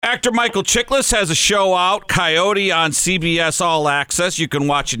Actor Michael Chiklis has a show out, Coyote, on CBS All Access. You can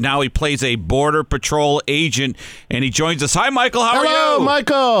watch it now. He plays a Border Patrol agent, and he joins us. Hi, Michael. How are you? Hello,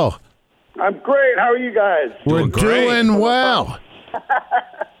 Michael. I'm great. How are you guys? We're doing well.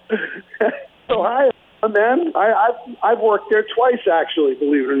 So hi, man. I've worked there twice, actually,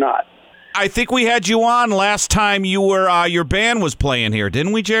 believe it or not. I think we had you on last time you were your band was playing here,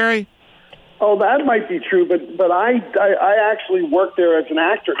 didn't we, Jerry? Oh, that might be true, but I actually worked there as an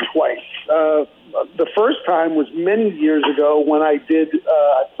actor twice. The first time was many years ago when I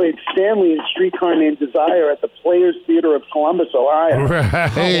played Stanley in Streetcar Named Desire at the Players Theater of Columbus, Ohio.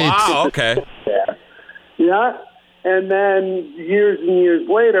 Right. Oh, wow, okay. Yeah. And then years and years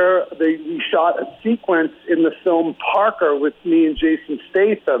later, we shot a sequence in the film Parker with me and Jason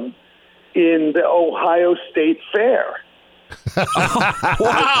Statham in the Ohio State Fair.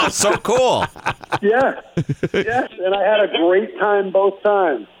 Wow, so cool. Yes, and I had a great time both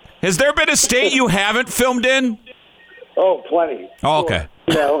times. Has there been a state you haven't filmed in? Oh, plenty. Oh, okay.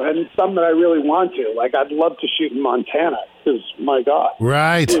 And some that I really want to. Like, I'd love to shoot in Montana, because, my God.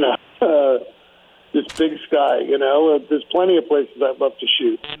 Right. This big sky, there's plenty of places I'd love to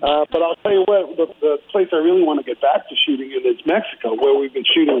shoot. But I'll tell you what, the place I really want to get back to shooting in is Mexico, where we've been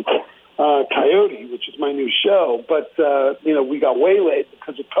shooting Coyote, which is my new show. But, we got waylaid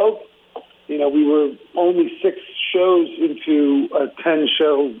because of COVID. We were only 6 shows into a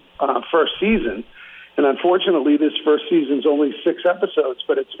 10-show first season. And unfortunately, this first season's only 6 episodes,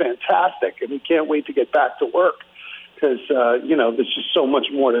 but it's fantastic. And we can't wait to get back to work because, there's just so much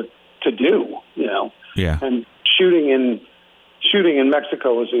more to do, Yeah. And shooting in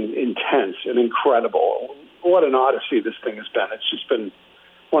Mexico is intense and incredible. What an odyssey this thing has been. It's just been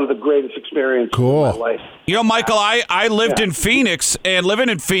one of the greatest experiences of my life. Michael, I lived in Phoenix, and living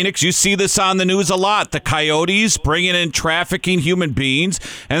in Phoenix, you see this on the news a lot. The coyotes bringing in trafficking human beings,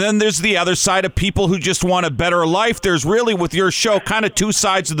 and then there's the other side of people who just want a better life. There's really, with your show, kind of 2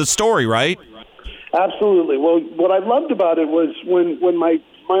 sides of the story, right? Absolutely. Well, what I loved about it was when my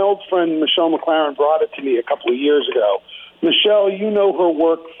old friend Michelle McLaren brought it to me a couple of years ago. Michelle, you know her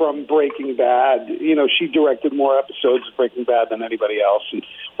work from Breaking Bad. She directed more episodes of Breaking Bad than anybody else, and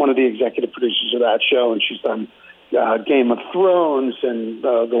one of the executive producers of that show, and she's done Game of Thrones and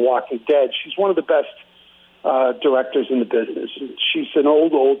The Walking Dead. She's one of the best directors in the business. She's an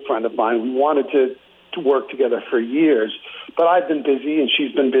old friend of mine. We wanted to work together for years, but I've been busy, and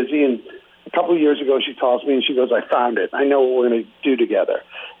she's been busy, and a couple of years ago, she calls me and she goes, I found it. I know what we're going to do together.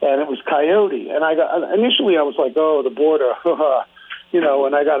 And it was Coyote. And initially I was like, oh, the border,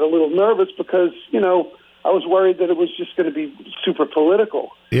 and I got a little nervous because, I was worried that it was just going to be super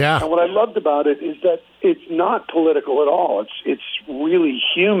political. Yeah. And what I loved about it is that it's not political at all. It's really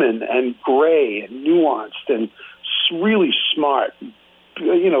human and gray and nuanced and really smart.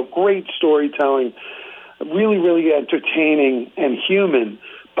 Great storytelling, really, really entertaining and human.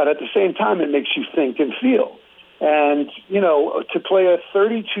 But at the same time, it makes you think and feel. And, to play a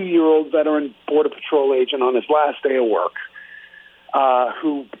 32-year-old veteran Border Patrol agent on his last day of work,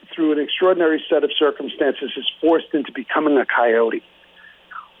 who, through an extraordinary set of circumstances, is forced into becoming a coyote,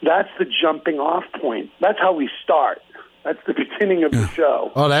 that's the jumping off point. That's how we start. That's the beginning of the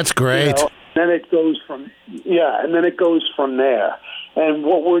show. Oh, that's great. Then it goes from there. And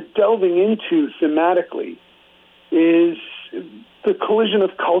what we're delving into thematically is the collision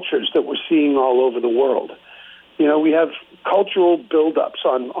of cultures that we're seeing all over the world. We have cultural buildups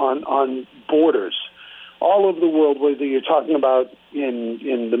on borders all over the world, whether you're talking about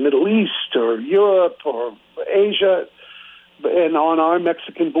in the Middle East or Europe or Asia. And on our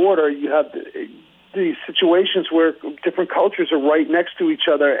Mexican border, you have these situations where different cultures are right next to each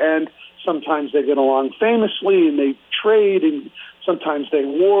other, and sometimes they get along famously and they trade, and sometimes they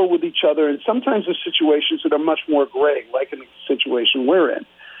war with each other, and sometimes there's situations that are much more gray, like in the situation we're in.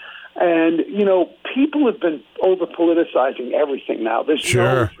 And, people have been over-politicizing everything now. There's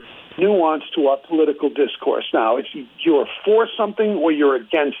no nuance to our political discourse now. It's you're for something or you're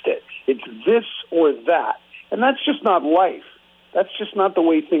against it. It's this or that. And that's just not life. That's just not the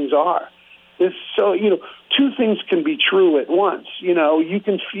way things are. So, 2 things can be true at once. You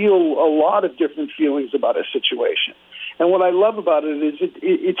can feel a lot of different feelings about a situation. And what I love about it is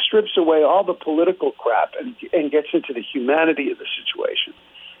it strips away all the political crap and gets into the humanity of the situation.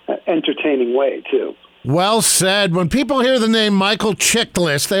 Entertaining way, too. Well said. When people hear the name Michael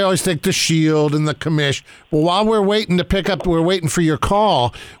Chiklis, they always think the Shield and the Commish. Well, while we're waiting for your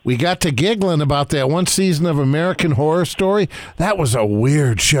call, we got to giggling about that one season of American Horror Story. That was a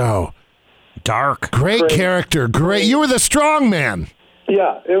weird show. Dark. Great character. Great. You were the strong man.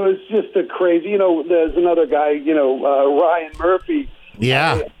 Yeah, it was just a crazy, there's another guy, Ryan Murphy,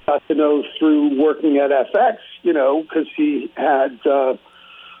 Yeah. I got to know through working at FX, because he had,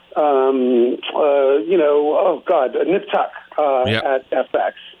 Nip Tuck at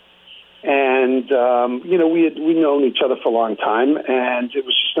FX. And, we'd known each other for a long time, and it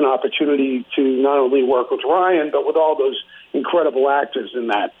was just an opportunity to not only work with Ryan, but with all those incredible actors in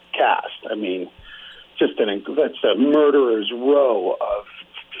that cast. I mean, that's a murderer's row of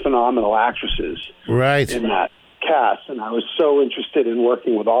phenomenal actresses in that cast, and I was so interested in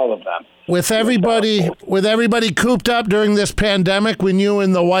working with all of them. With everybody cooped up during this pandemic, when you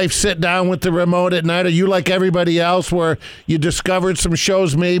and the wife sit down with the remote at night, are you like everybody else where you discovered some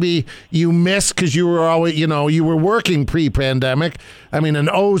shows maybe you missed because you were always, you were working pre-pandemic? I mean, an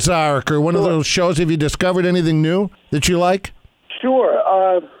Ozark or one of those shows. Have you discovered anything new that you like?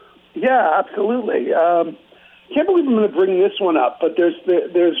 Sure. Yeah, absolutely. Can't believe I'm going to bring this one up, but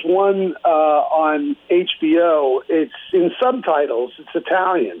there's one on HBO. It's in subtitles. It's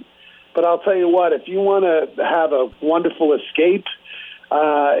Italian. But I'll tell you what, if you want to have a wonderful escape,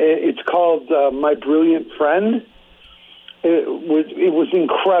 it's called My Brilliant Friend. It was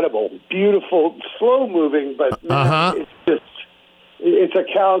incredible, beautiful, slow-moving, but it's a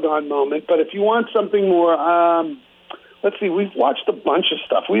Calgon moment. But if you want something more... let's see, we've watched a bunch of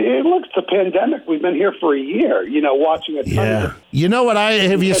stuff. It's a pandemic. We've been here for a year, watching a ton of... You know what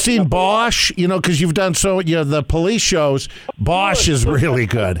have you seen Bosch? Because you've done the police shows. Bosch is really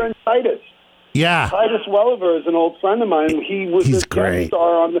good. Titus. Yeah. Titus Welliver is an old friend of mine. He's the guest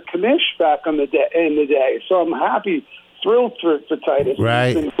star on the Commish back in the day. So I'm thrilled for Titus.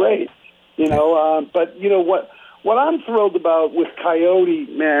 Right. It's been great. But what I'm thrilled about with Coyote,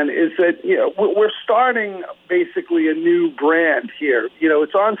 man, is that we're starting basically a new brand here.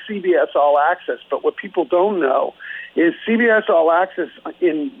 It's on CBS All Access, but what people don't know is CBS All Access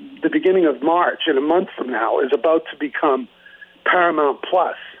in the beginning of March, in a month from now, is about to become Paramount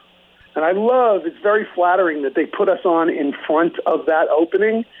Plus. And it's very flattering that they put us on in front of that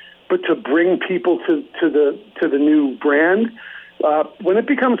opening, but to bring people to the new brand. When it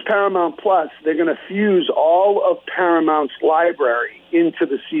becomes Paramount Plus, they're going to fuse all of Paramount's library into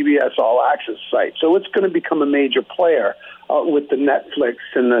the CBS All Access site. So it's going to become a major player with the Netflix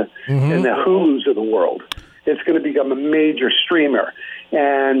and the Hulus of the world. It's going to become a major streamer.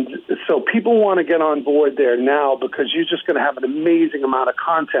 And so people want to get on board there now because you're just going to have an amazing amount of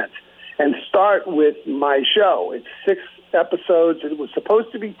content. And start with my show. It's 6 episodes. It was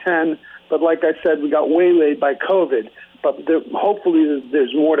supposed to be 10, but like I said, we got waylaid by COVID. But hopefully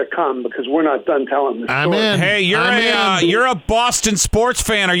there's more to come because we're not done telling the story. I'm in. Hey, you're a Boston sports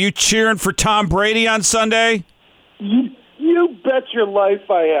fan. Are you cheering for Tom Brady on Sunday? You bet your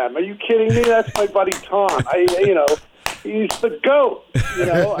life I am. Are you kidding me? That's my buddy Tom. He's the GOAT.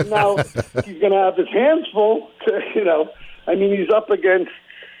 Now he's going to have his hands full. He's up against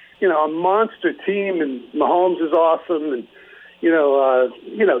a monster team, and Mahomes is awesome, and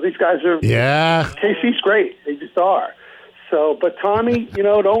these guys are. Yeah. KC's great. They just are. So, but Tommy,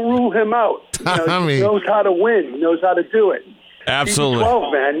 don't rule him out. He knows how to win. He knows how to do it. Absolutely. He's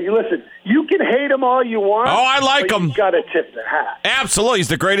 12, man. Listen, you can hate him all you want. Oh, I like him. You got to tip the hat. Absolutely. He's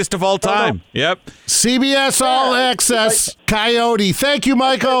the greatest of all time. Yep. CBS All Access, Coyote. Thank you,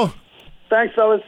 Michael. Thanks, fellas.